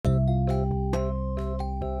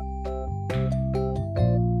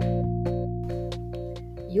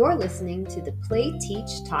You're listening to the Play,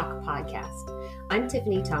 Teach, Talk podcast. I'm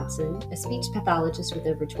Tiffany Thompson, a speech pathologist with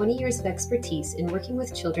over 20 years of expertise in working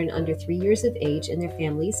with children under 3 years of age and their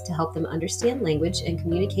families to help them understand language and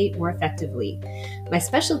communicate more effectively. My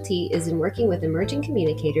specialty is in working with emerging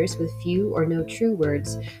communicators with few or no true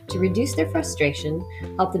words to reduce their frustration,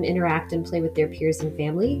 help them interact and play with their peers and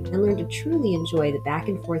family, and learn to truly enjoy the back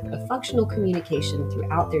and forth of functional communication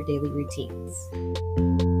throughout their daily routines.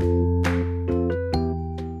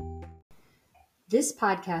 This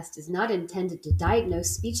podcast is not intended to diagnose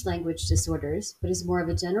speech-language disorders, but is more of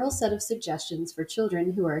a general set of suggestions for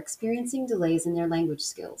children who are experiencing delays in their language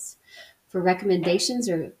skills. For recommendations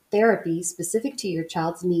or therapy specific to your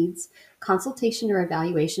child's needs, consultation or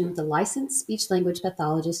evaluation with a licensed speech-language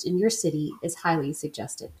pathologist in your city is highly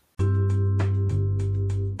suggested.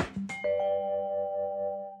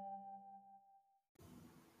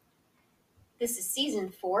 This is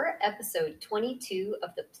Season 4, Episode 22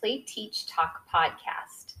 of the Play, Teach, Talk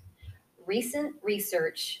podcast. Recent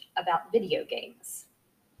research about video games.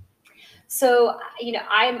 So,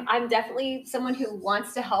 I'm definitely someone who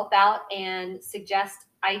wants to help out and suggest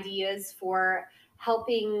ideas for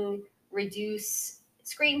helping reduce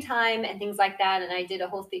screen time and things like that. And I did a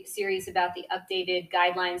whole series about the updated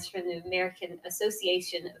guidelines from the American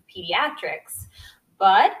Association of Pediatrics.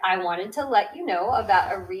 But I wanted to let you know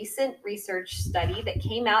about a recent research study that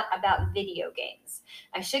came out about video games.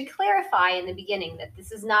 I should clarify in the beginning that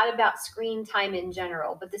this is not about screen time in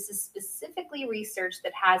general, but this is specifically research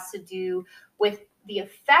that has to do with the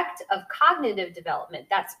effect of cognitive development.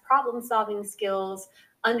 That's problem-solving skills,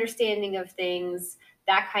 understanding of things,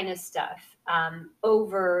 that kind of stuff,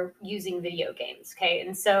 over using video games, okay?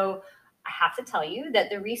 And so I have to tell you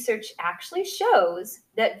that the research actually shows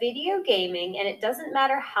that video gaming, and it doesn't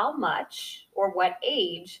matter how much or what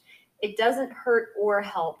age, it doesn't hurt or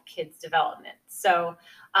help kids' development. So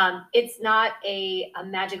it's not a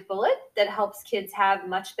magic bullet that helps kids have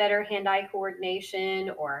much better hand-eye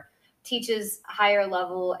coordination or teaches higher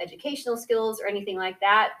level educational skills or anything like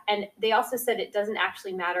that. And they also said it doesn't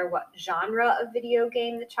actually matter what genre of video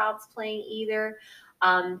game the child's playing either.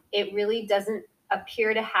 It really doesn't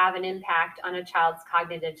appear to have an impact on a child's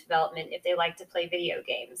cognitive development if they like to play video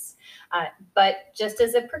games. But just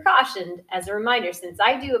as a precaution, as a reminder, since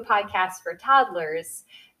I do a podcast for toddlers,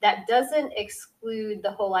 that doesn't exclude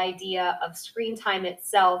the whole idea of screen time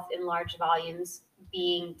itself in large volumes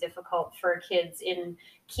being difficult for kids in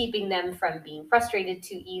keeping them from being frustrated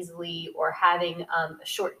too easily or having a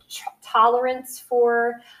short tolerance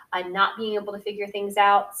for not being able to figure things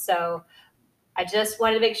out. So I just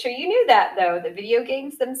wanted to make sure you knew that, though. The video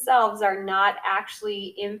games themselves are not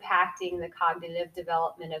actually impacting the cognitive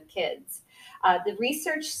development of kids. The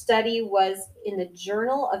research study was in the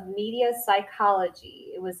Journal of Media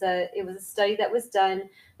Psychology. It was a study that was done.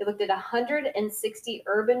 They looked at 160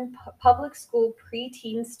 urban public school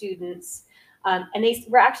preteen students, and they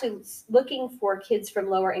were actually looking for kids from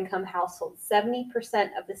lower income households. 70%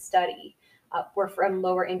 of the study were from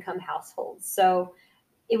lower income households. So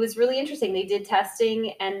it was really interesting. They did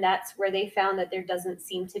testing, and that's where they found that there doesn't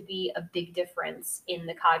seem to be a big difference in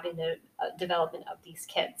the cognitive development of these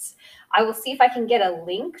kids. I will see if I can get a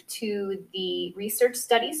link to the research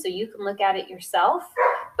study so you can look at it yourself.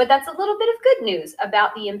 But that's a little bit of good news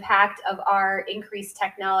about the impact of our increased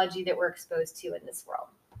technology that we're exposed to in this world.